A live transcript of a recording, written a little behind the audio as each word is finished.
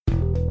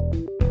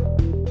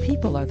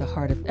People are the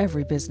heart of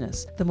every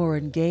business. The more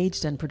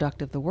engaged and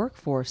productive the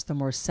workforce, the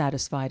more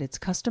satisfied its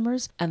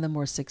customers, and the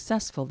more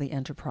successful the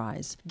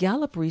enterprise.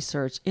 Gallup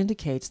research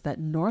indicates that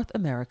North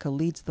America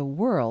leads the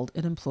world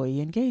in employee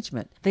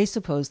engagement. They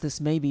suppose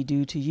this may be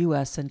due to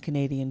U.S. and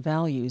Canadian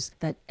values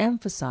that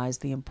emphasize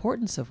the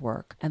importance of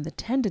work and the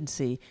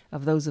tendency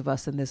of those of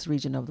us in this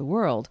region of the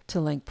world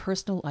to link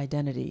personal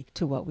identity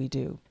to what we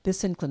do.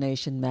 This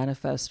inclination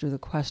manifests through the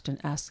question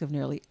asked of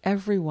nearly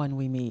everyone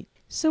we meet.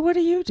 So what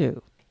do you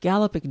do?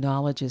 Gallup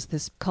acknowledges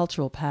this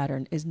cultural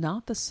pattern is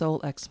not the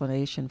sole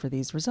explanation for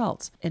these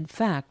results. In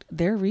fact,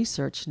 their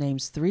research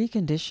names 3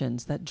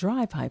 conditions that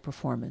drive high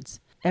performance.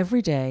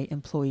 Every day,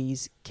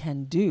 employees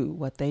can do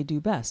what they do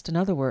best. In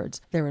other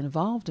words, they're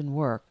involved in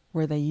work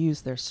where they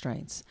use their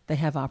strengths. They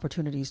have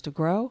opportunities to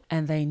grow,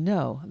 and they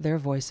know their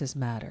voices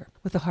matter.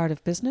 With the heart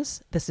of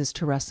business, this is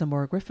Teresa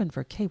Moore Griffin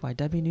for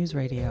KYW News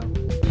Radio.